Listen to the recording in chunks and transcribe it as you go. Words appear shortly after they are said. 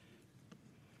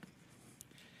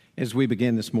As we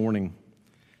begin this morning,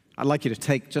 I'd like you to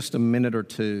take just a minute or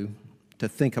two to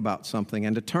think about something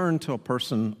and to turn to a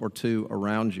person or two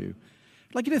around you.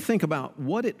 I'd like you to think about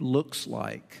what it looks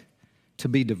like to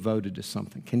be devoted to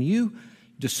something. Can you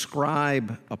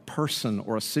describe a person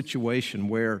or a situation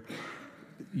where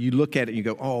you look at it and you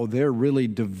go, oh, they're really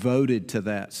devoted to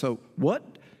that? So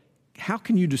how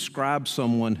can you describe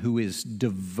someone who is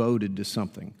devoted to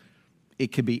something?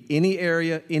 It could be any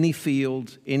area, any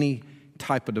field, any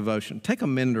type of devotion. Take a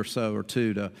minute or so or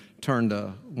two to turn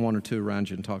to one or two around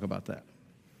you and talk about that.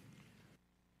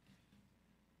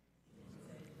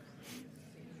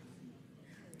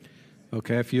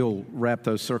 Okay, if you'll wrap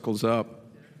those circles up.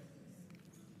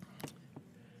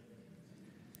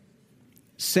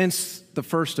 Since the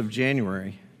 1st of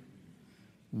January,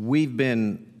 we've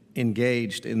been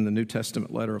engaged in the New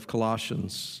Testament letter of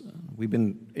Colossians. We've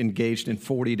been engaged in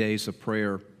 40 days of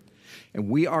prayer, and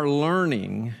we are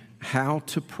learning how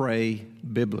to pray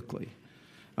biblically.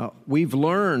 We've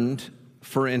learned,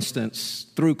 for instance,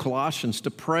 through Colossians, to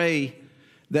pray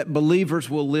that believers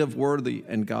will live worthy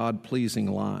and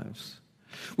God-pleasing lives.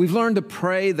 We've learned to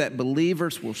pray that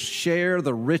believers will share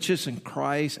the riches in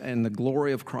Christ and the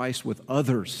glory of Christ with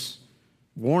others,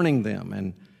 warning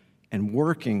them and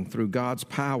working through God's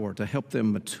power to help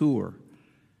them mature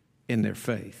in their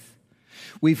faith.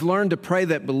 We've learned to pray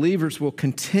that believers will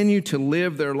continue to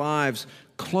live their lives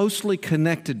closely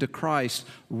connected to Christ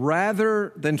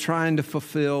rather than trying to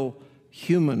fulfill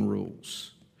human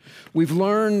rules. We've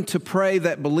learned to pray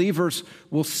that believers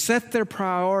will set their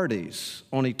priorities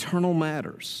on eternal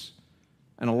matters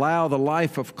and allow the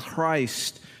life of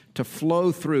Christ to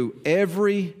flow through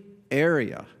every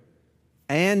area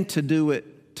and to do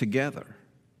it together.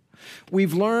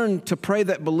 We've learned to pray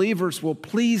that believers will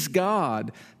please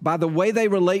God by the way they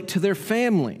relate to their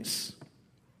families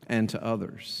and to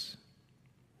others.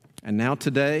 And now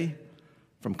today,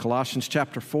 from Colossians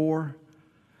chapter 4,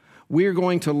 we are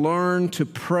going to learn to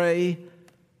pray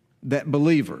that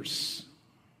believers,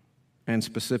 and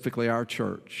specifically our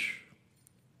church,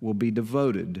 will be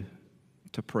devoted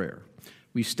to prayer.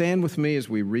 Will you stand with me as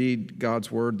we read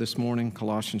God's word this morning,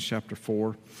 Colossians chapter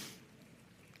 4?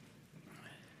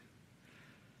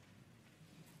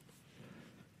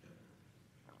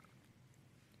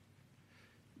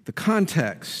 The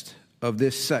context of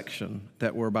this section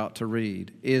that we're about to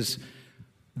read is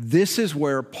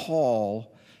where Paul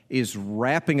is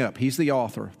wrapping up. He's the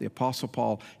author, the Apostle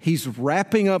Paul. He's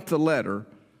wrapping up the letter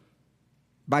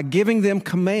by giving them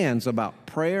commands about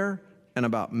prayer and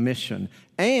about mission.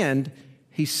 And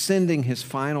he's sending his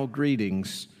final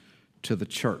greetings to the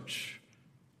church.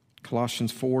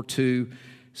 Colossians 4:2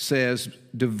 says,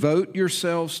 "Devote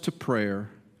yourselves to prayer,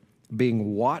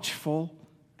 being watchful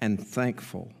and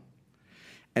thankful.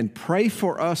 And pray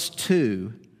for us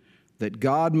too, that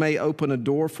God may open a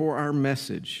door for our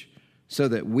message, so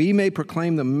that we may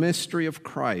proclaim the mystery of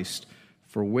Christ,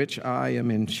 for which I am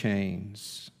in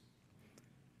chains.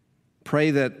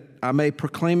 Pray that I may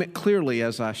proclaim it clearly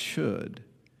as I should.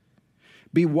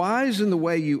 Be wise in the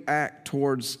way you act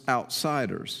towards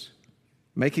outsiders,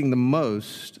 making the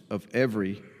most of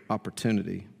every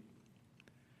opportunity.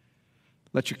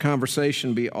 Let your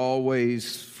conversation be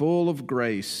always full of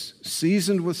grace,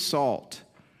 seasoned with salt,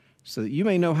 so that you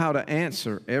may know how to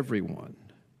answer everyone."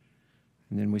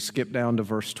 And then we skip down to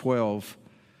verse 12,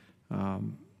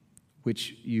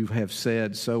 which you have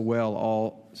said so well,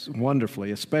 all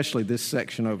wonderfully, especially this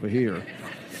section over here.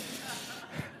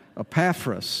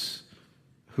 "Epaphras,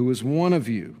 who is one of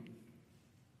you,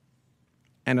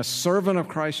 and a servant of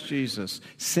Christ Jesus,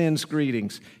 sends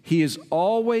greetings. He is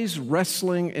always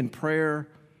wrestling in prayer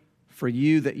for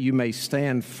you, that you may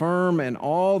stand firm in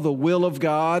all the will of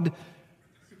God,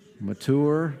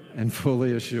 mature and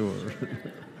fully assured."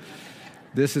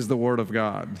 This is the word of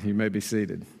God. You may be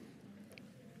seated.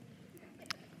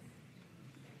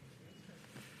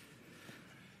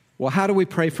 Well, how do we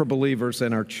pray for believers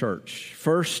in our church?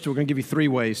 First, we're going to give you 3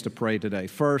 ways to pray today.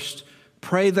 First,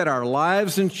 pray that our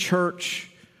lives in church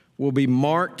will be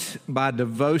marked by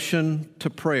devotion to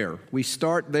prayer. We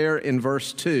start there in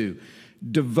verse 2.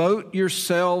 Devote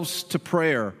yourselves to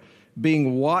prayer,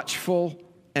 being watchful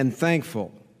and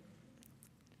thankful.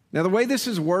 Now, the way this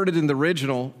is worded in the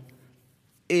original,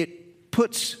 it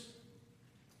puts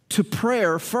to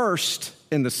prayer first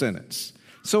in the sentence.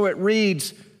 So it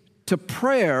reads, to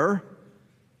prayer,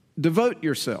 devote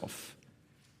yourself.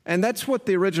 And that's what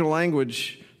the original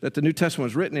language that the New Testament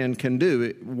was written in can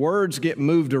do. Words get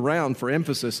moved around for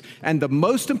emphasis. And the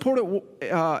most important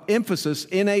emphasis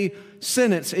in a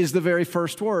sentence is the very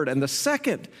first word. And the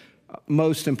second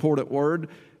most important word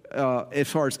as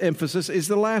far as emphasis, is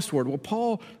the last word. Well,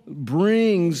 Paul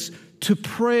brings to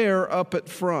prayer up at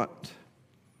front.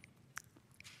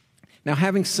 Now,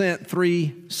 having sent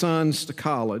 3 sons to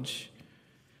college,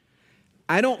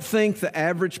 I don't think the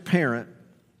average parent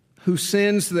who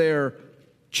sends their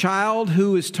child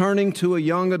who is turning to a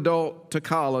young adult to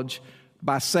college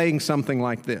by saying something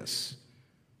like this: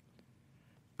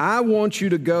 I want you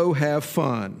to go have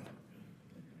fun.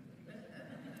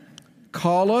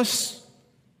 Call us,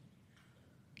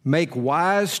 make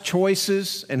wise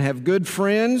choices, and have good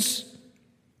friends.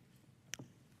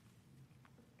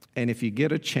 And if you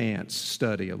get a chance,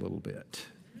 study a little bit.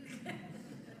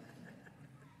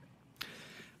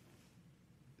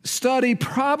 Study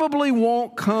probably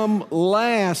won't come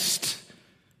last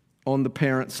on the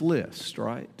parent's list,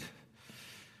 right?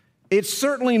 It's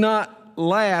certainly not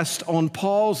last on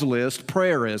Paul's list.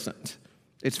 Prayer isn't.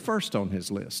 It's first on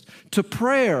his list. To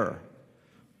prayer,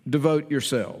 devote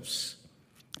yourselves.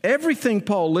 Everything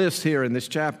Paul lists here in this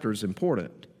chapter is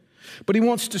important, but he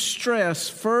wants to stress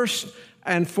first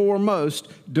and foremost,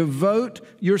 devote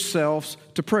yourselves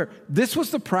to prayer. This was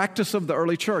the practice of the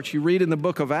early church. You read in the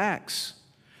book of Acts.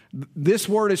 This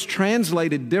word is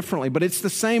translated differently, but it's the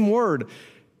same word,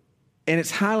 and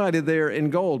it's highlighted there in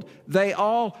gold. They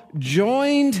all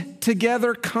joined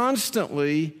together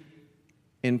constantly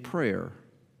in prayer,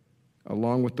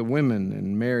 along with the women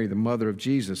and Mary, the mother of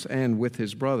Jesus, and with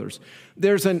his brothers.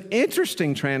 There's an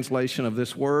interesting translation of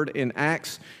this word in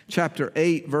Acts chapter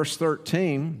 8, verse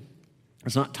 13.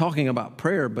 It's not talking about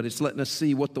prayer, but it's letting us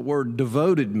see what the word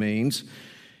devoted means.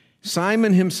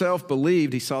 Simon himself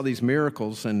believed. He saw these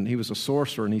miracles, and he was a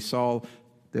sorcerer, and he saw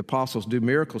the apostles do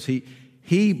miracles.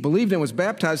 He believed and was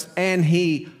baptized, and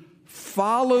he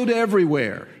followed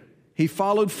everywhere. He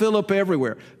followed Philip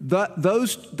everywhere.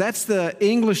 That's the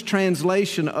English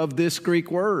translation of this Greek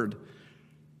word.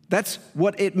 That's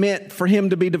what it meant for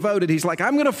him to be devoted. He's like,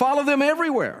 I'm going to follow them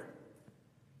everywhere.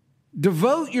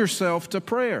 Devote yourself to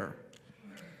prayer.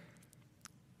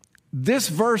 This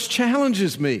verse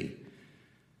challenges me.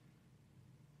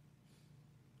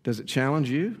 Does it challenge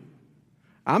you?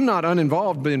 I'm not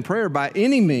uninvolved in prayer by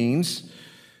any means,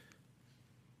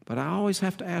 but I always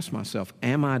have to ask myself,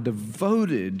 am I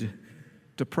devoted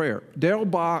to prayer? Dale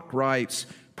Bach writes,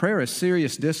 prayer is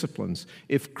serious disciplines.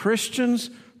 If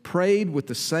Christians prayed with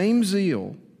the same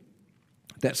zeal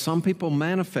that some people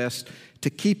manifest to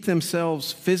keep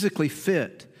themselves physically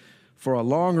fit for a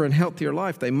longer and healthier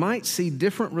life, they might see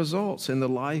different results in the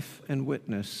life and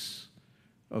witness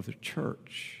of the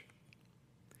church.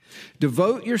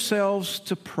 Devote yourselves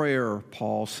to prayer,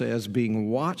 Paul says, being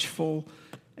watchful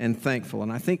and thankful.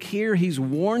 And I think here he's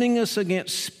warning us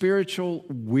against spiritual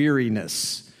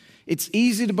weariness. It's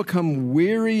easy to become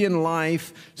weary in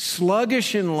life,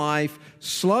 sluggish in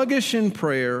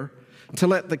prayer, to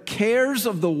let the cares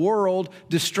of the world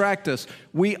distract us.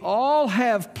 We all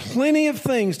have plenty of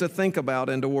things to think about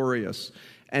and to worry us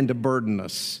and to burden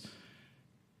us.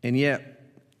 And yet,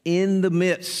 in the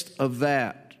midst of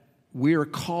that, we are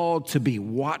called to be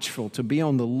watchful, to be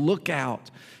on the lookout,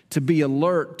 to be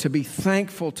alert, to be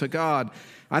thankful to God.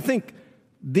 I think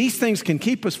these things can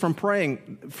keep us from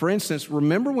praying. For instance,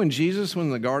 remember when Jesus was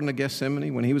in the Garden of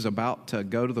Gethsemane, when he was about to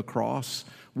go to the cross?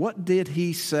 What did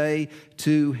he say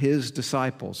to his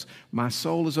disciples? My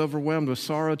soul is overwhelmed with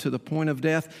sorrow to the point of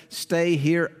death. Stay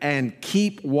here and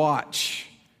keep watch.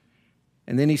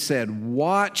 And then he said,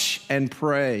 watch and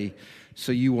pray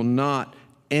so you will not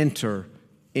enter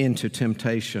into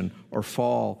temptation or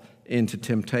fall into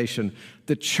temptation.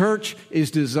 The church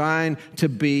is designed to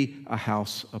be a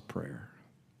house of prayer.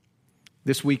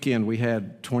 This weekend we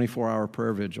had 24-hour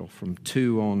prayer vigil from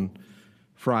 2 on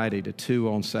Friday to 2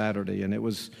 on Saturday, and it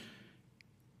was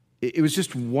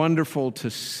just wonderful to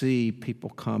see people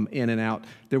come in and out.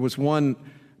 There was one,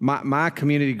 my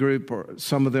community group, or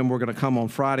some of them were going to come on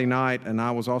Friday night, and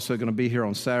I was also going to be here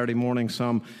on Saturday morning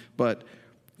but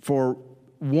for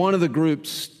one of the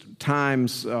group's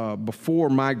times before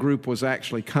my group was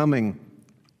actually coming,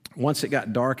 once it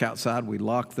got dark outside, we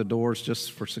locked the doors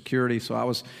just for security, so I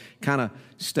was kind of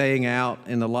staying out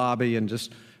in the lobby and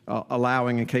just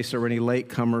allowing, in case there were any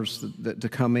latecomers to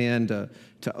come in, to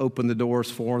open the doors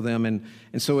for them.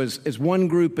 And so as one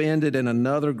group ended and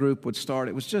another group would start,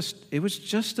 it was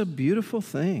just a beautiful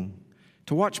thing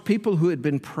to watch people who had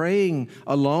been praying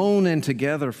alone and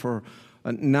together for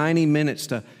 90 minutes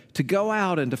to go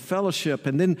out and to fellowship,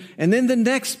 and then the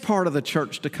next part of the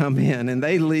church to come in, and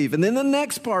they leave, and then the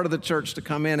next part of the church to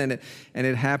come in, and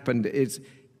it happened.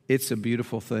 It's a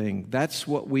beautiful thing. That's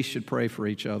what we should pray for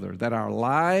each other, that our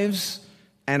lives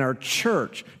and our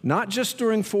church, not just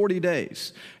during 40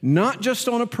 days, not just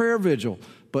on a prayer vigil,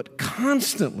 but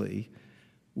constantly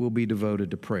will be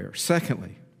devoted to prayer.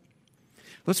 Secondly,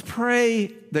 let's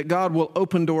pray that God will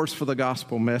open doors for the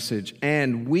gospel message,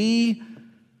 and we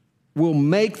will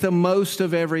make the most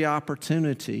of every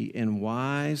opportunity in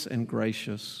wise and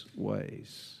gracious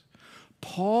ways.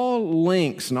 Paul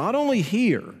links, not only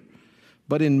here,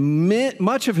 but in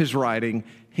much of his writing,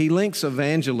 he links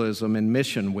evangelism and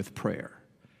mission with prayer.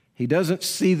 He doesn't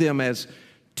see them as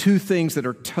two things that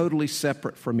are totally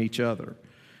separate from each other.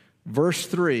 Verse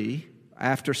 3,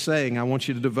 after saying, I want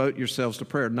you to devote yourselves to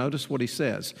prayer, notice what he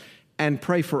says, and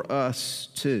pray for us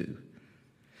too,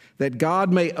 that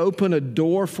God may open a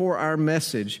door for our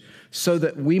message so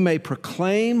that we may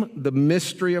proclaim the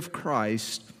mystery of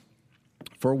Christ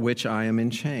for which I am in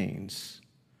chains.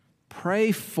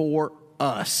 Pray for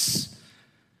us.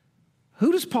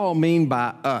 Who does Paul mean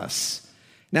by us?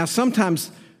 Now,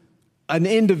 sometimes an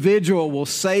individual will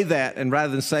say that, and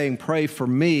rather than saying pray for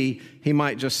me, he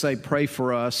might just say pray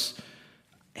for us.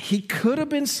 He could have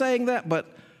been saying that,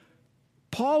 but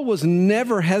Paul was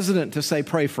never hesitant to say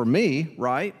pray for me,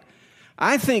 right?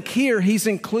 I think here he's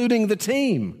including the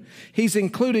team. He's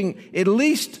including, at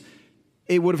least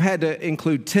it would have had to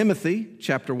include Timothy,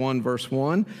 chapter 1, verse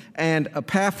 1, and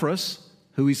Epaphras,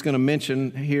 who he's going to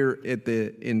mention here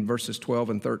in verses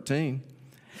 12 and 13.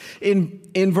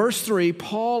 In verse 3,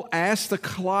 Paul asked the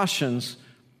Colossians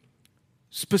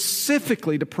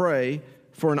specifically to pray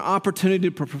for an opportunity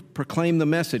to proclaim the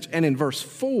message. And in verse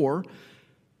 4,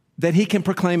 that he can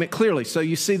proclaim it clearly. So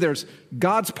you see there's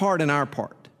God's part and our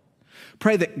part.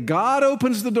 Pray that God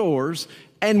opens the doors,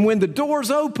 and when the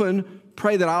doors open,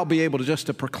 pray that I'll be able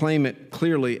to proclaim it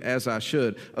clearly as I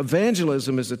should.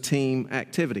 Evangelism is a team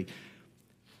activity.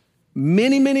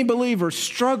 Many believers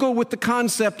struggle with the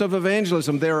concept of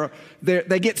evangelism.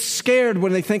 They get scared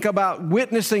when they think about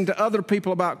witnessing to other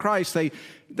people about Christ.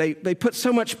 They put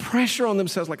so much pressure on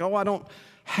themselves, like, oh, I don't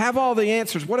have all the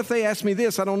answers. What if they ask me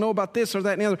this? I don't know about this or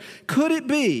that and the other. Could it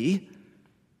be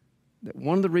that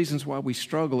one of the reasons why we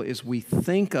struggle is we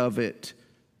think of it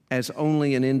as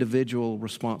only an individual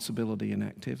responsibility and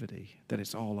activity, that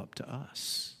it's all up to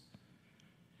us?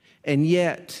 And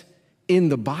yet, in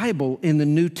the Bible, in the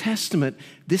New Testament,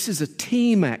 this is a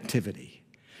team activity.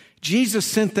 Jesus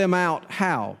sent them out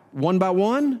how? One by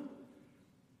one?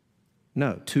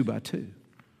 No, two by two.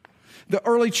 The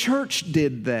early church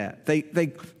did that.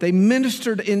 They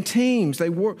ministered in teams. They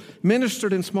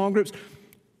ministered in small groups.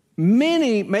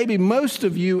 Many, maybe most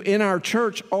of you in our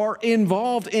church are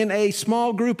involved in a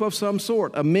small group of some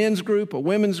sort, a men's group, a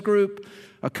women's group,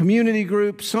 a community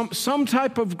group, some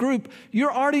type of group.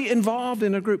 You're already involved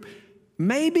in a group.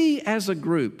 Maybe as a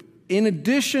group, in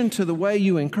addition to the way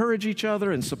you encourage each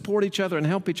other and support each other and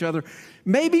help each other,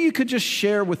 maybe you could just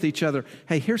share with each other,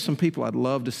 hey, here's some people I'd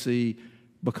love to see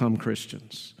become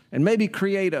Christians. And maybe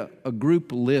create a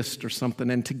group list or something,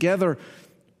 and together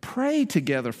pray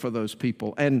together for those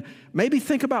people, and maybe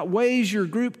think about ways your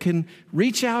group can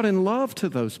reach out in love to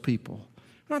those people.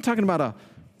 We're not talking about a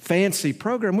fancy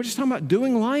program. We're just talking about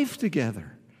doing life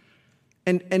together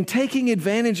and taking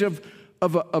advantage of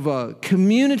a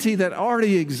community that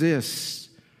already exists.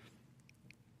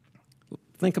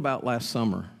 Think about last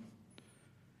summer.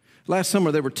 Last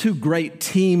summer, there were two great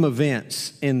team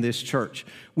events in this church.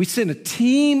 We sent a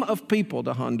team of people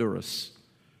to Honduras.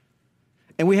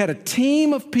 And we had a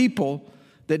team of people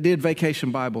that did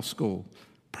Vacation Bible School.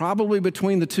 Probably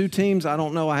between the two teams, I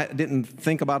don't know, I didn't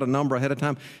think about a number ahead of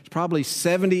time. It's probably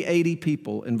 70, 80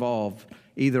 people involved,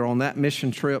 either on that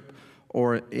mission trip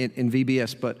or in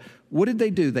VBS. But what did they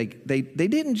do? They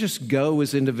didn't just go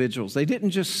as individuals. They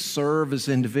didn't just serve as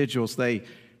individuals. They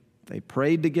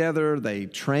prayed together, they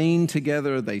trained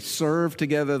together, they served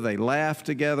together, they laughed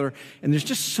together. And there's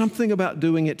just something about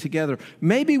doing it together.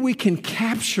 Maybe we can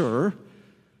capture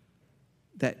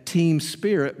that team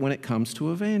spirit when it comes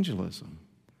to evangelism.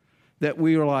 That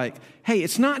we are like, hey,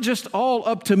 it's not just all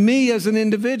up to me as an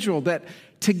individual, that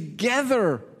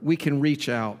together we can reach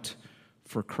out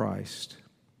for Christ.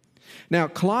 Now,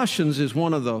 Colossians is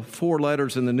one of the 4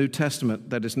 letters in the New Testament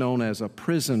that is known as a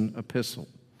prison epistle,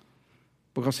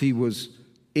 because he was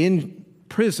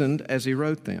imprisoned as he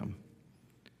wrote them.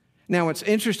 Now, it's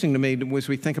interesting to me as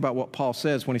we think about what Paul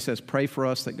says when he says, pray for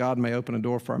us that God may open a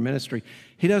door for our ministry.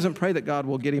 He doesn't pray that God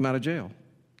will get him out of jail.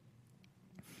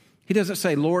 He doesn't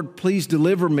say, Lord, please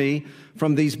deliver me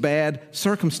from these bad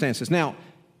circumstances. Now,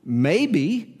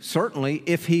 maybe, certainly,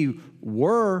 if he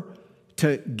were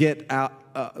to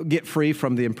get free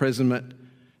from the imprisonment,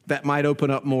 that might open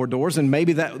up more doors, and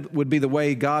maybe that would be the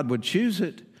way God would choose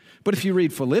it. But if you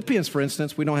read Philippians, for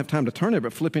instance, we don't have time to turn there,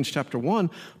 but Philippians chapter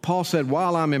 1, Paul said,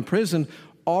 while I'm in prison,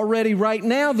 already right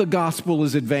now the gospel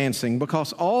is advancing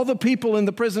because all the people in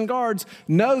the prison guards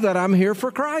know that I'm here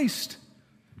for Christ.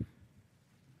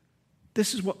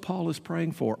 This is what Paul is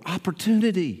praying for.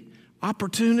 Opportunity.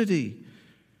 Opportunity.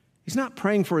 He's not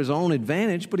praying for his own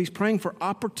advantage, but he's praying for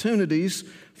opportunities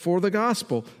for the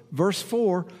gospel. Verse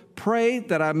 4, pray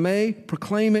that I may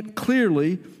proclaim it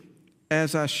clearly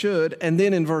as I should. And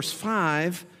then in verse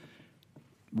 5,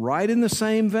 right in the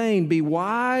same vein, be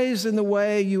wise in the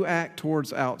way you act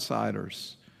towards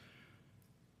outsiders.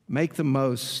 Make the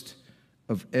most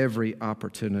of every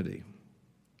opportunity.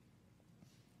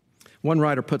 One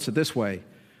writer puts it this way,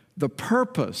 the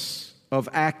purpose of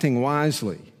acting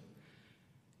wisely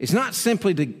is not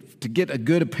simply to get a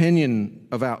good opinion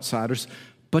of outsiders,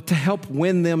 but to help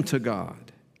win them to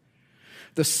God.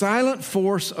 The silent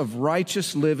force of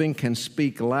righteous living can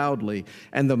speak loudly,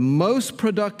 and the most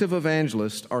productive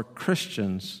evangelists are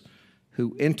Christians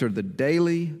who enter the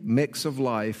daily mix of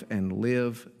life and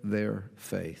live their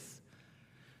faith.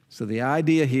 So the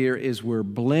idea here is we're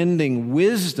blending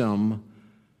wisdom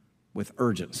with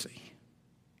urgency.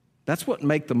 That's what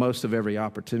make the most of every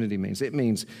opportunity means. It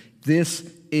means this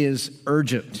is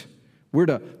urgent.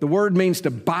 The word means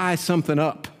to buy something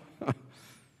up.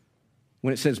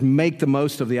 When it says make the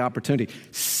most of the opportunity,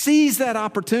 seize that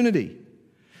opportunity.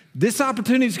 This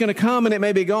opportunity is going to come and it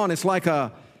may be gone. It's like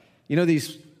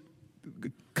these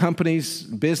companies,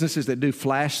 businesses that do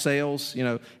flash sales.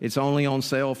 It's only on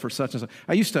sale for such and such.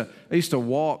 I used to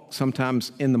walk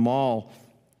sometimes in the mall,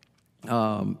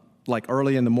 like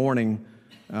early in the morning,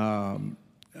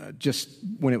 just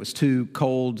when it was too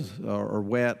cold or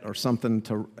wet or something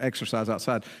to exercise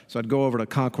outside. So I'd go over to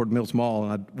Concord Mills Mall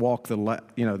and I'd walk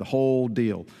the whole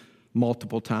deal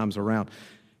multiple times around.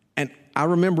 And I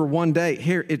remember one day,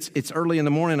 here, it's early in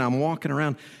the morning, I'm walking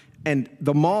around, and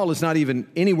the mall is not even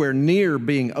anywhere near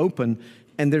being open,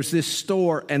 and there's this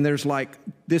store, and there's like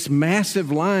this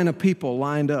massive line of people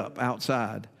lined up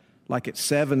outside, like at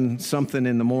 7-something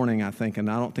in the morning, I think, and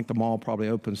I don't think the mall probably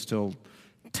opens till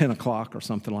 10 o'clock or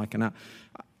something like that. And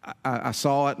I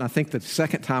saw it, and I think the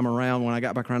second time around, when I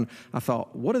got back around, I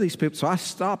thought, what are these people? So I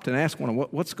stopped and asked one of them,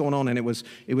 what's going on? And it was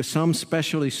some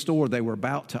specialty store. They were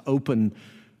about to open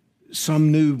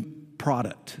some new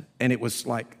product, and it was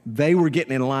like they were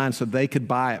getting in line so they could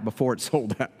buy it before it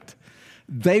sold out.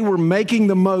 They were making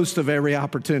the most of every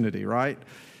opportunity, right?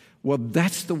 Well,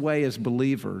 that's the way as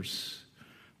believers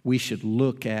we should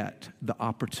look at the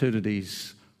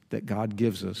opportunities that God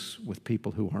gives us with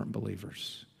people who aren't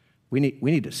believers. We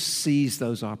need to seize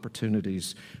those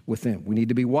opportunities with them. We need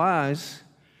to be wise,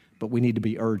 but we need to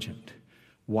be urgent.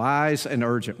 Wise and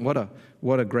urgent.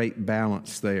 What a great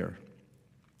balance there.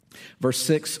 Verse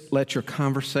 6, let your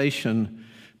conversation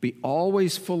be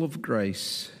always full of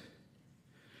grace,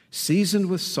 seasoned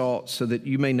with salt, so that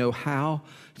you may know how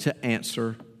to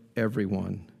answer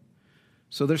everyone.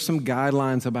 So there's some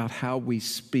guidelines about how we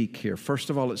speak here. First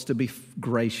of all, it's to be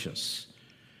gracious.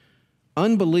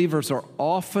 Unbelievers are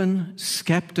often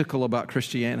skeptical about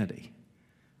Christianity,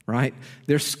 right?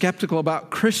 They're skeptical about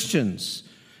Christians.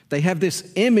 They have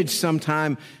this image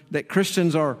sometime that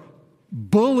Christians are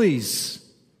bullies.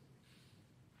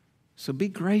 So be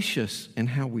gracious in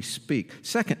how we speak.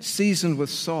 Second, seasoned with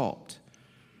salt.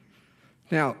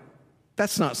 Now,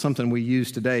 that's not something we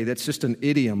use today. That's just an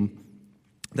idiom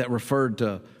that referred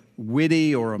to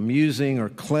witty or amusing or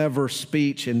clever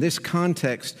speech. In this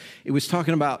context, it was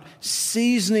talking about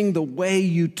seasoning the way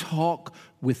you talk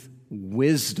with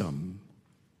wisdom.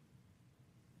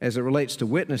 As it relates to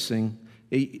witnessing,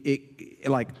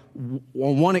 like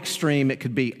on one extreme, it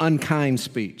could be unkind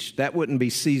speech. That wouldn't be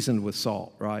seasoned with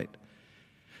salt, right?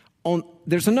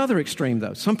 There's another extreme,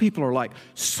 though. Some people are like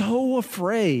so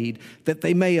afraid that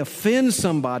they may offend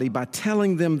somebody by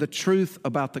telling them the truth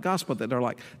about the gospel that they're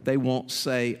like, they won't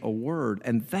say a word.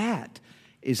 And that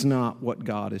is not what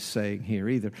God is saying here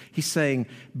either. He's saying,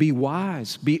 be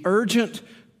wise, be urgent,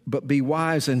 but be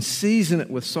wise and season it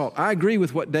with salt. I agree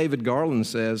with what David Garland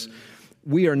says.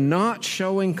 We are not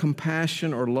showing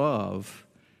compassion or love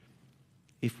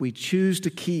if we choose to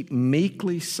keep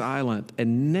meekly silent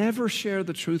and never share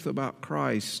the truth about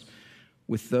Christ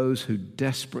with those who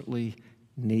desperately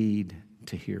need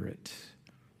to hear it.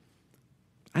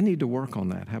 I need to work on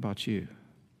that. How about you?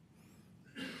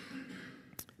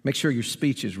 Make sure your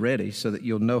speech is ready so that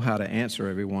you'll know how to answer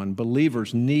everyone.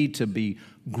 Believers need to be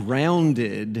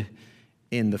grounded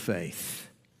in the faith.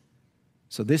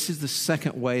 So this is the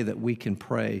second way that we can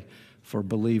pray for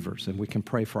believers, and we can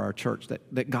pray for our church,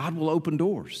 that God will open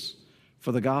doors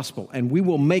for the gospel, and we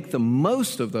will make the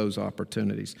most of those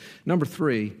opportunities. Number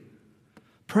 3,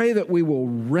 pray that we will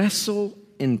wrestle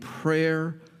in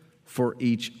prayer for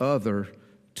each other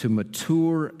to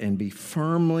mature and be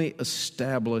firmly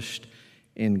established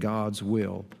in God's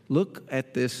will. Look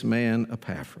at this man,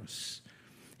 Epaphras.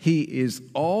 He is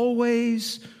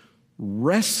always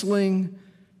wrestling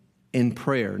in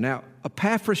prayer. Now,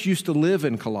 Epaphras used to live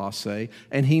in Colossae,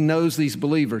 and he knows these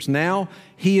believers. Now,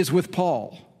 he is with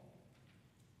Paul.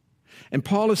 And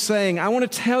Paul is saying, I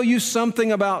want to tell you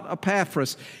something about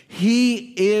Epaphras.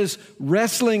 He is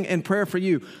wrestling in prayer for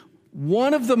you.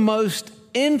 One of the most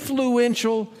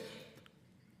influential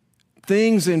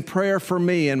things in prayer for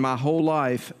me in my whole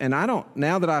life, and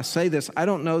now that I say this, I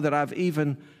don't know that I've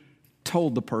even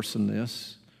told the person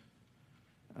this.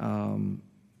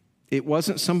 It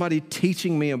wasn't somebody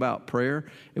teaching me about prayer.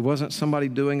 It wasn't somebody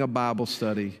doing a Bible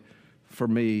study for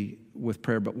me with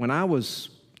prayer. But when I was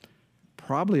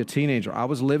probably a teenager, I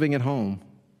was living at home.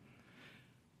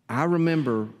 I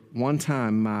remember one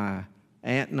time my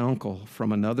aunt and uncle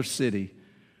from another city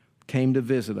came to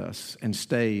visit us and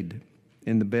stayed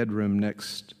in the bedroom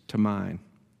next to mine.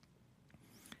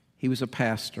 He was a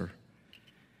pastor.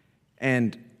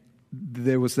 And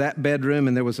there was that bedroom,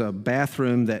 and there was a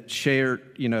bathroom that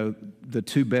shared, the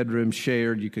two bedrooms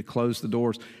shared. You could close the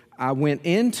doors. I went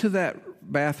into that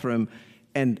bathroom,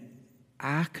 and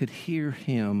I could hear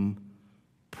him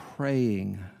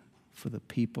praying for the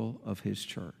people of his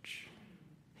church.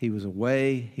 He was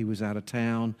away, he was out of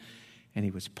town, and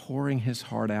he was pouring his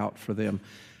heart out for them.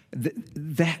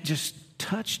 That just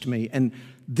touched me. And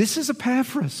this is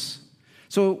Epaphras.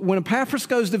 So when Epaphras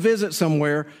goes to visit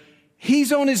somewhere,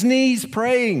 he's on his knees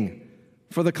praying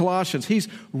for the Colossians. He's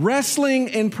wrestling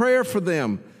in prayer for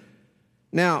them.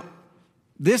 Now,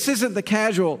 this isn't the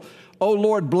casual, oh,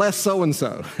 Lord, bless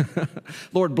so-and-so.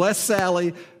 Lord, bless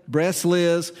Sally, bless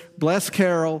Liz, bless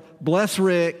Carol, bless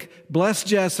Rick, bless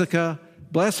Jessica,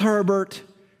 bless Herbert.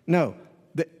 No,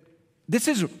 this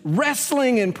is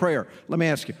wrestling in prayer. Let me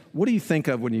ask you, what do you think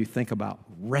of when you think about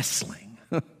wrestling?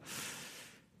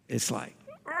 It's like,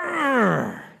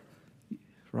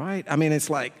 right? I mean, it's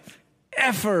like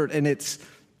effort, and it's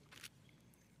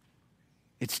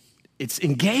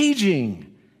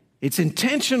engaging, it's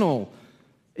intentional,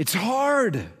 it's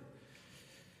hard.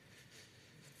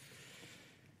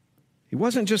 He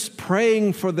wasn't just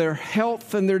praying for their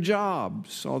health and their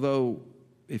jobs, although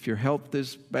if your health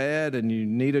is bad and you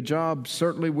need a job,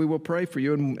 certainly we will pray for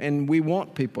you, and we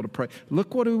want people to pray.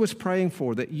 Look what he was praying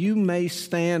for, that you may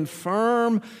stand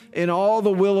firm in all the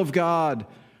will of God,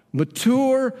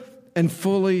 mature and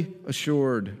fully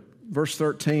assured. Verse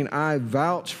 13, I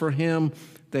vouch for him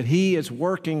that he is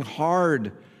working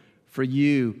hard for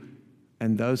you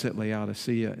and those at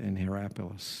Laodicea and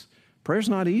Hierapolis. Prayer's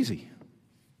not easy.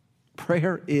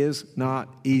 Prayer is not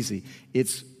easy.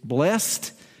 It's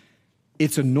blessed,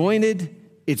 it's anointed,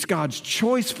 it's God's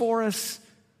choice for us,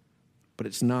 but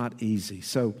it's not easy.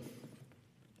 So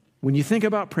when you think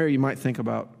about prayer, you might think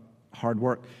about hard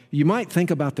work. You might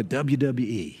think about the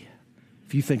WWE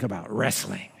if you think about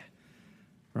wrestling,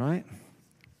 right?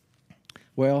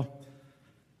 Well,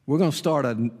 we're going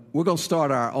to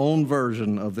start our own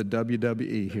version of the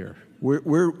WWE here.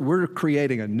 We're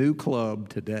creating a new club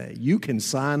today. You can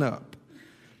sign up.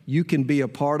 You can be a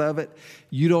part of it.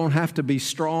 You don't have to be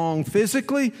strong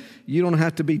physically. You don't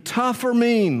have to be tough or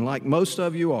mean like most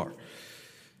of you are.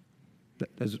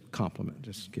 That's a compliment,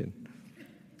 just kidding.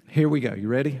 Here we go. You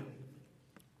ready?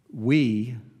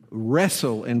 We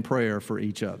wrestle in prayer for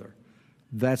each other.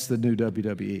 That's the new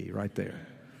WWE right there.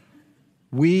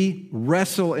 We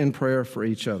wrestle in prayer for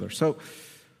each other. So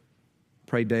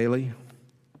pray daily.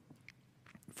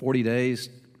 40 days.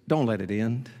 Don't let it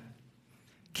end.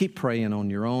 Keep praying on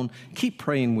your own. Keep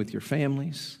praying with your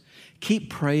families. Keep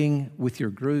praying with your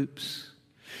groups.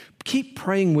 Keep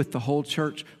praying with the whole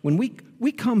church. When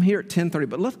we come here at 10:30,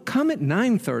 but let's come at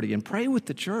 9:30 and pray with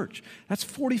the church. That's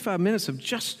 45 minutes of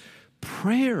just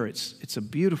prayer. It's a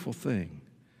beautiful thing.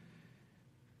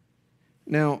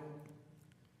 Now,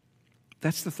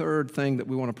 that's the third thing that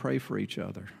we want to pray for each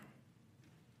other.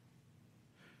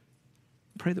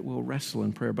 Pray that we'll wrestle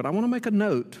in prayer. But I want to make a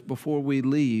note before we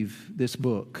leave this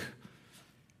book.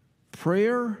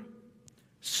 Prayer,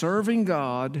 serving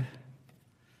God,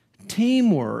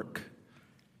 teamwork,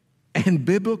 and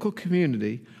biblical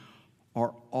community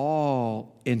are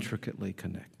all intricately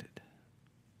connected.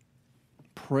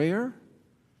 Prayer,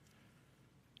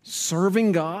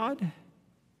 serving God,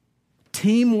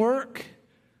 teamwork,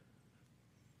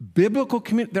 biblical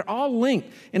community, they're all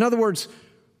linked. In other words,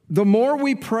 the more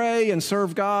we pray and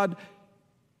serve God,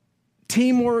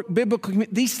 teamwork, biblical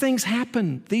community, these things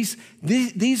happen. These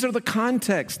are the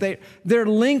contexts. They're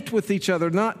linked with each other.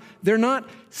 They're not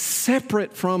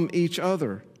separate from each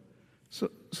other. So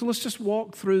let's just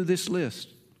walk through this list.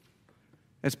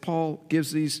 as Paul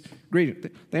gives these greetings.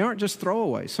 They aren't just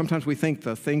throwaways. Sometimes we think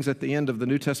the things at the end of the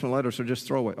New Testament letters are just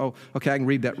throwaway. Oh, okay, I can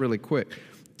read that really quick.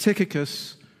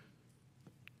 Tychicus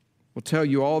will tell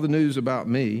you all the news about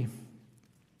me.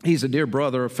 He's a dear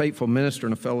brother, a faithful minister,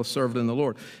 and a fellow servant in the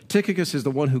Lord. Tychicus is the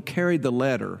one who carried the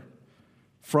letter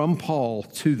from Paul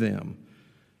to them.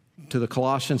 To the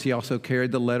Colossians, he also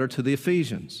carried the letter to the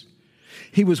Ephesians.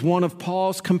 He was one of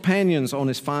Paul's companions on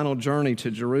his final journey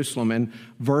to Jerusalem. And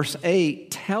verse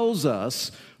 8 tells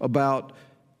us about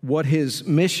what his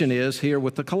mission is here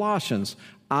with the Colossians.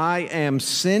 I am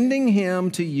sending him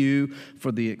to you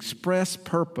for the express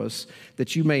purpose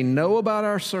that you may know about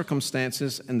our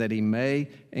circumstances and that he may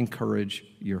encourage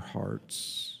your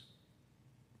hearts.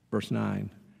 Verse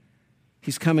 9.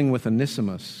 He's coming with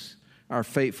Onesimus, our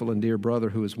faithful and dear brother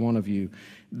who is one of you.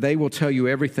 They will tell you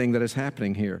everything that is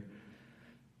happening here.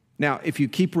 Now, if you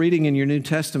keep reading in your New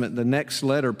Testament, the next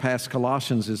letter past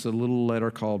Colossians is a little letter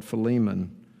called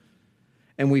Philemon.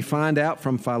 And we find out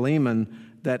from Philemon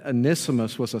that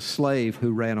Onesimus was a slave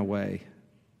who ran away.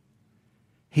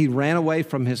 He ran away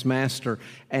from his master,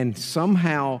 and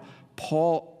somehow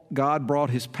God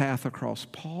brought his path across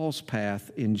Paul's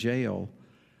path in jail,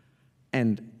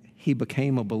 and he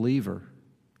became a believer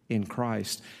in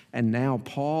Christ. And now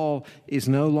Paul is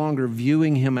no longer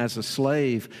viewing him as a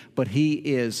slave, but he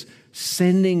is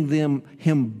sending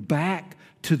him back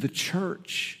to the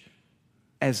church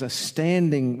as a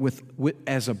standing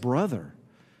as a brother.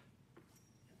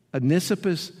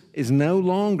 Onesimus is no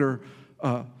longer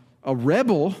a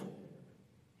rebel.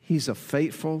 He's a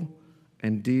faithful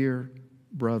and dear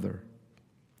brother.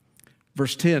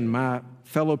 Verse 10, my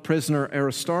fellow prisoner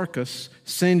Aristarchus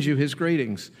sends you his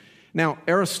greetings. Now,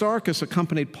 Aristarchus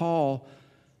accompanied Paul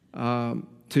to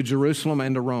Jerusalem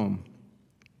and to Rome.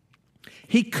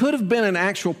 He could have been an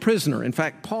actual prisoner. In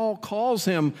fact, Paul calls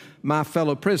him my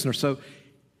fellow prisoner. So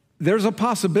there's a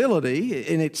possibility,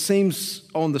 and it seems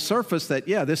on the surface that,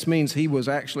 this means he was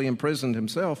actually imprisoned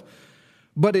himself.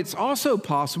 But it's also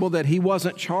possible that he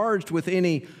wasn't charged with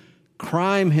any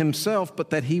crime himself,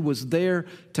 but that he was there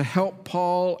to help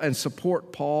Paul and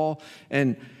support Paul.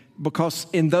 And because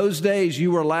in those days,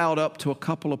 you were allowed up to a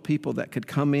couple of people that could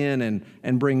come in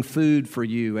and bring food for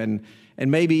you and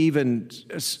maybe even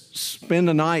spend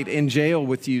a night in jail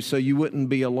with you so you wouldn't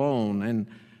be alone. And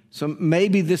so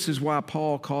maybe this is why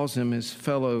Paul calls him his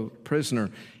fellow prisoner.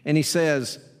 And he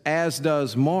says, as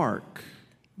does Mark,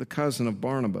 the cousin of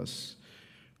Barnabas.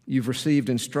 You've received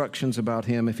instructions about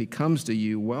him. If he comes to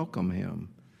you, welcome him.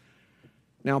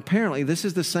 Now, apparently, this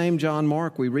is the same John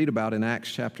Mark we read about in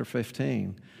Acts chapter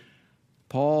 15.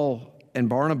 Paul and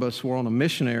Barnabas were on a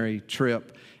missionary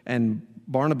trip, and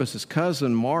Barnabas'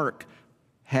 cousin Mark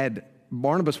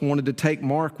Barnabas wanted to take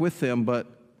Mark with them, but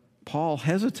Paul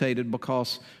hesitated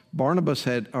because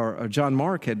John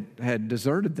Mark had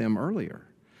deserted them earlier.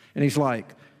 And he's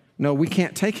like, no, we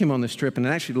can't take him on this trip. And it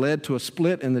actually led to a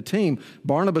split in the team.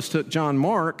 Barnabas took John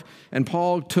Mark, and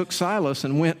Paul took Silas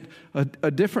and went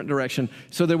a different direction.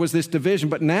 So there was this division.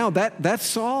 But now that's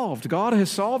solved. God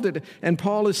has solved it. And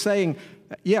Paul is saying,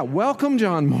 welcome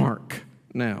John Mark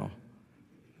now.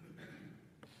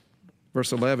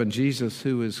 Verse 11, Jesus,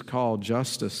 who is called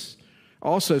Justus,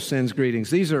 also sends greetings.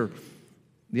 These are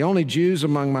the only Jews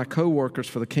among my co-workers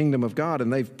for the kingdom of God,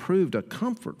 and they've proved a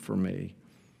comfort for me.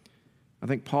 I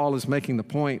think Paul is making the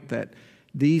point that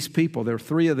these people, there are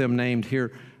three of them named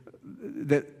here,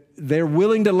 that they're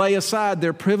willing to lay aside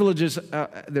their privileges,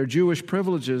 their Jewish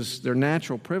privileges, their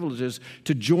natural privileges,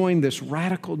 to join this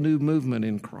radical new movement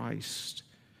in Christ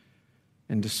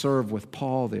and to serve with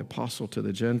Paul, the apostle to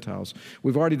the Gentiles.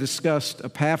 We've already discussed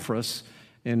Epaphras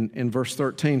in verse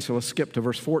 13, so let's skip to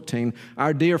verse 14.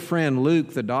 Our dear friend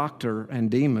Luke, the doctor,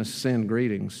 and Demas send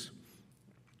greetings.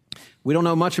 We don't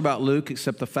know much about Luke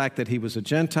except the fact that he was a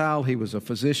Gentile, he was a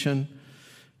physician,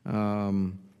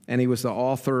 and he was the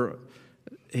author.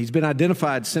 He's been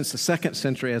identified since the 2nd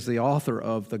century as the author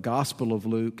of the Gospel of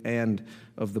Luke and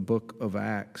of the book of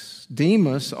Acts.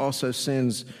 Demas also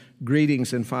sends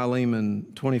greetings in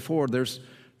Philemon 24. There's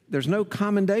no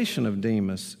commendation of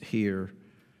Demas here.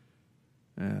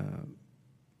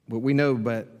 But we know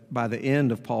by the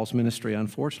end of Paul's ministry,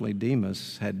 unfortunately,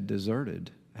 Demas had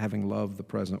deserted, having loved the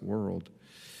present world.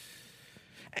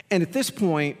 And at this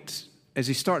point, as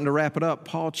he's starting to wrap it up,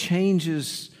 Paul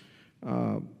changes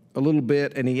a little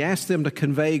bit, and he asks them to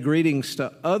convey greetings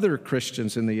to other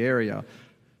Christians in the area.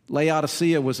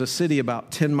 Laodicea was a city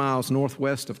about 10 miles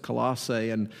northwest of Colossae,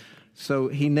 and so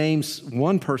he names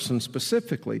one person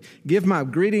specifically. Give my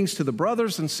greetings to the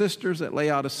brothers and sisters at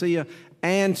Laodicea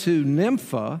and to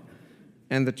Nympha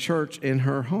and the church in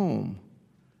her home.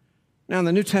 Now, in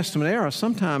the New Testament era,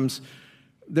 sometimes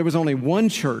there was only one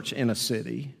church in a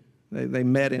city. They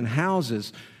met in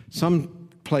houses. Some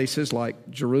places like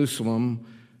Jerusalem,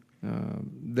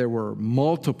 there were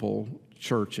multiple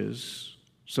churches.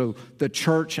 So the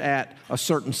church at a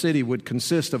certain city would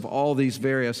consist of all these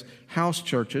various house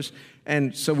churches.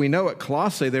 And so we know at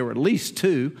Colossae there were at least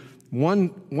two.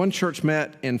 One church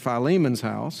met in Philemon's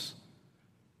house,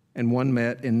 and one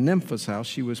met in Nympha's house.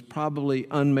 She was probably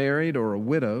unmarried or a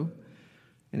widow,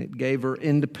 and it gave her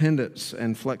independence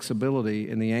and flexibility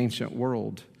in the ancient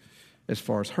world as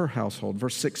far as her household.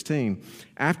 Verse 16,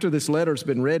 after this letter has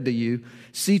been read to you,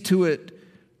 see that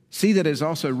it is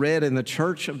also read in the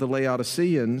church of the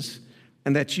Laodiceans,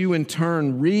 and that you in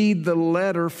turn read the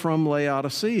letter from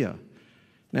Laodicea.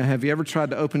 Now, have you ever tried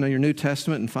to open your New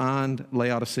Testament and find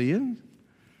Laodicean?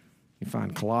 You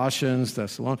find Colossians,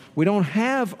 Thessalonians. We don't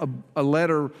have a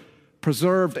letter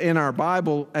preserved in our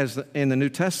Bible in the New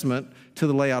Testament to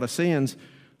the Laodiceans,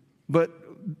 but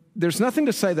there's nothing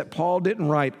to say that Paul didn't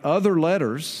write other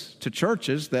letters to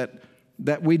churches that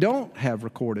we don't have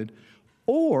recorded.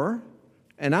 Or,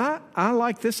 and I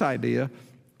like this idea,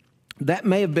 that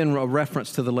may have been a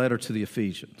reference to the letter to the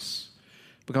Ephesians.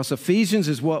 Because Ephesians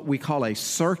is what we call a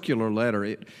circular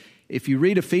letter. If you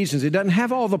read Ephesians, it doesn't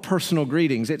have all the personal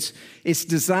greetings. It's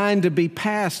designed to be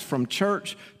passed from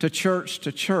church to church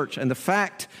to church. And the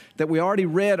fact that we already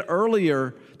read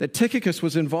earlier that Tychicus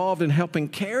was involved in helping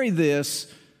carry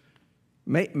this,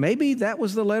 maybe that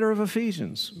was the letter of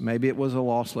Ephesians. Maybe it was a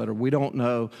lost letter. We don't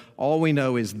know. All we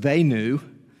know is they knew.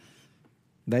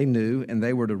 They knew, and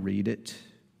they were to read it.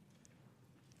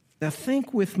 Now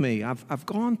think with me. I've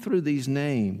gone through these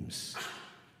names.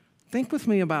 Think with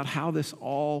me about how this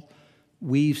all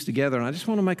weaves together. And I just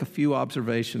want to make a few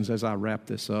observations as I wrap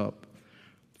this up.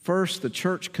 First, the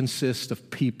church consists of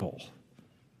people.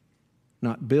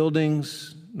 Not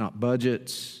buildings, not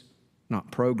budgets,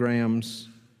 not programs.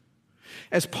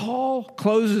 As Paul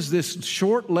closes this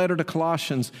short letter to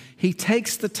Colossians, he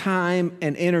takes the time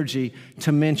and energy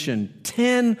to mention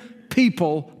 10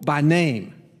 people by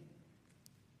name.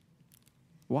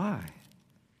 Why?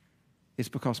 It's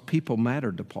because people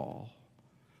mattered to Paul.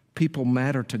 People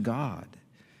matter to God.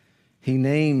 He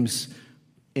names,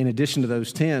 in addition to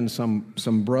those 10,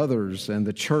 some brothers and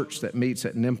the church that meets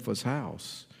at Nympha's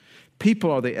house. People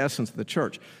are the essence of the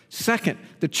church. Second,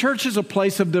 the church is a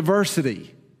place of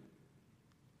diversity.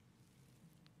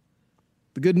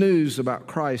 The good news about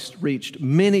Christ reached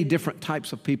many different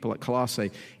types of people at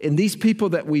Colossae. And these people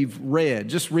that we've read,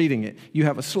 just reading it, you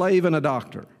have a slave and a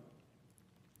doctor.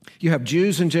 You have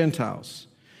Jews and Gentiles.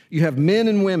 You have men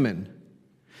and women.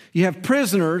 You have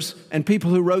prisoners and people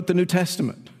who wrote the New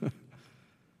Testament.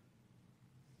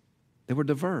 They were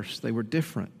diverse. They were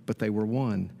different, but they were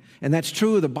one. And that's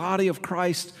true of the body of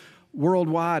Christ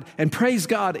worldwide. And praise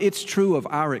God, it's true of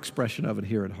our expression of it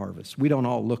here at Harvest. We don't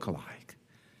all look alike.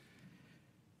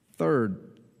 Third,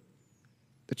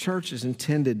 the church is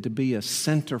intended to be a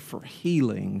center for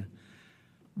healing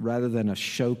rather than a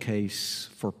showcase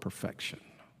for perfection.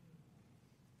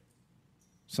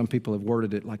 Some people have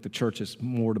worded it like the church is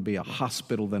more to be a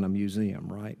hospital than a museum,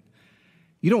 right?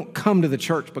 You don't come to the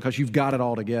church because you've got it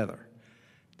all together,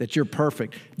 that you're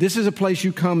perfect. This is a place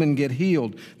you come and get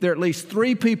healed. There are at least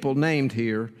 3 people named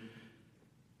here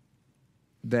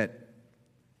that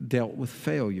dealt with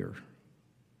failure.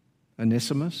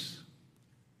 Onesimus,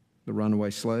 the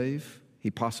runaway slave. He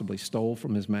possibly stole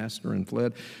from his master and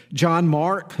fled. John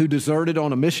Mark, who deserted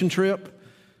on a mission trip.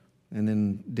 And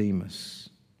then Demas.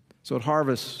 So at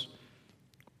Harvest,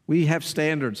 we have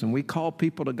standards and we call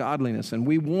people to godliness and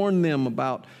we warn them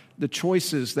about the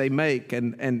choices they make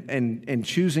and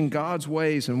choosing God's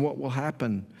ways and what will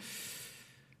happen.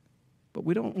 But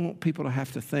we don't want people to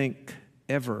have to think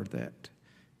ever that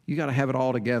you got to have it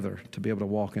all together to be able to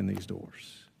walk in these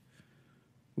doors.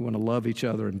 We want to love each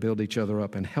other and build each other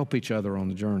up and help each other on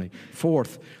the journey.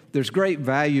 Fourth, there's great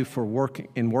value for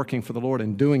working for the Lord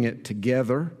and doing it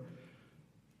together.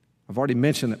 I've already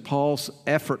mentioned that Paul's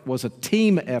effort was a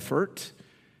team effort.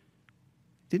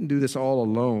 He didn't do this all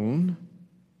alone.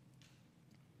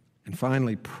 And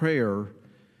finally, prayer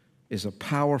is a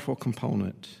powerful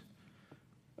component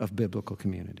of biblical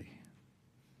community.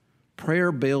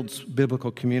 Prayer builds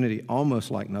biblical community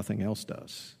almost like nothing else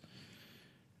does.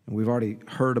 And we've already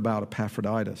heard about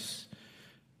Epaphroditus.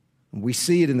 And we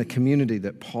see it in the community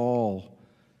that Paul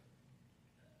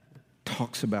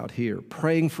talks about here,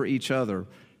 praying for each other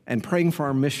and praying for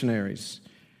our missionaries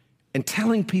and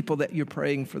telling people that you're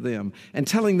praying for them and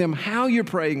telling them how you're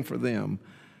praying for them.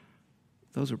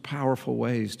 Those are powerful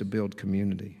ways to build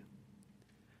community.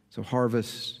 So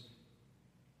Harvest,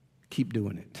 keep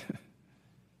doing it.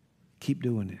 Keep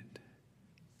doing it.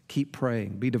 Keep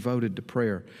praying. Be devoted to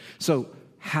prayer. So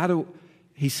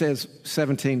he says,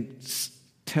 17,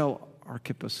 tell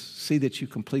Archippus, see that you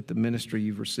complete the ministry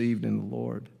you've received in the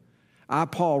Lord. I,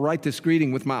 Paul, write this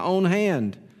greeting with my own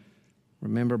hand.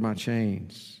 Remember my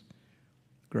chains.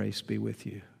 Grace be with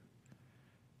you.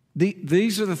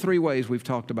 These are the three ways we've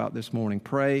talked about this morning.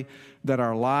 Pray that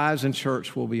our lives in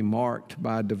church will be marked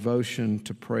by devotion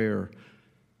to prayer.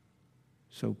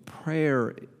 So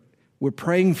prayer, we're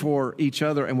praying for each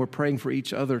other, and we're praying for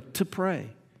each other to pray.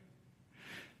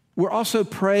 We're also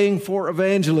praying for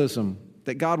evangelism,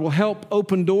 that God will help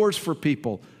open doors for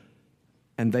people,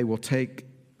 and they will take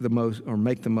the most or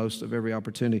make the most of every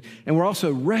opportunity. And we're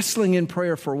also wrestling in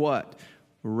prayer for what?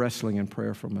 We're wrestling in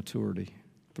prayer for maturity.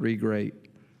 Three great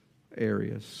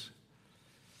areas.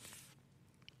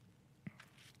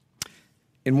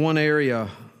 In one area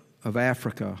of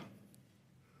Africa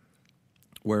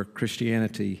where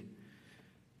Christianity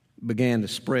began to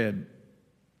spread,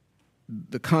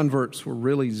 the converts were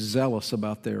really zealous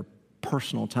about their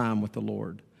personal time with the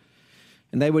Lord.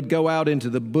 And they would go out into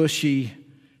the bushy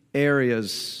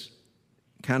areas,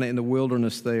 kind of in the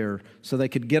wilderness there, so they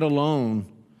could get alone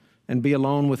and be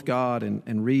alone with God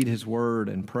and read His Word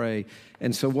and pray.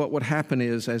 And so what would happen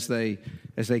is, as they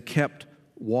kept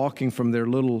walking from their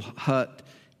little hut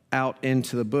out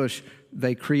into the bush,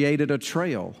 they created a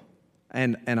trail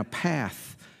and a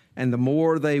path. And the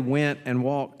more they went and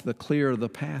walked, the clearer the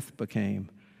path became.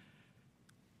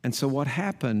 And so what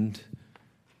happened,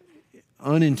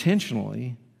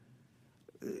 unintentionally,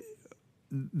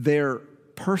 their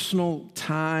personal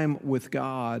time with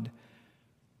God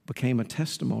became a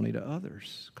testimony to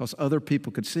others, because other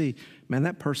people could see, man,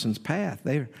 that person's path,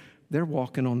 they're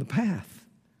walking on the path.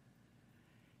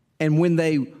 And when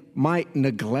they might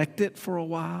neglect it for a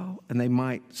while and they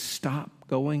might stop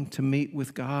going to meet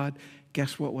with God,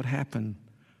 guess what would happen?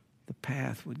 The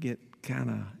path would get kind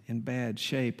of in bad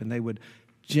shape, and they would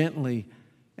gently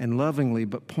and lovingly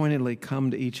but pointedly come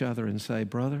to each other and say,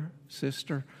 brother,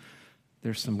 sister,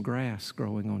 there's some grass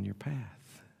growing on your path.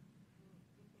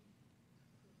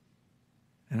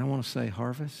 And I want to say,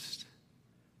 Harvest,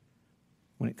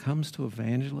 when it comes to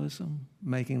evangelism,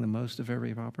 making the most of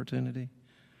every opportunity,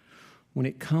 when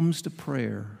it comes to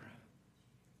prayer,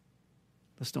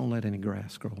 let's don't let any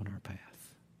grass grow on our path.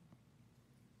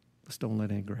 Let's don't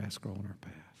let any grass grow on our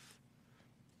path.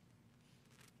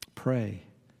 Pray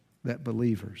that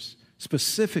believers,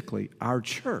 specifically our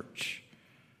church,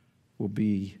 will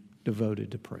be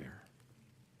devoted to prayer.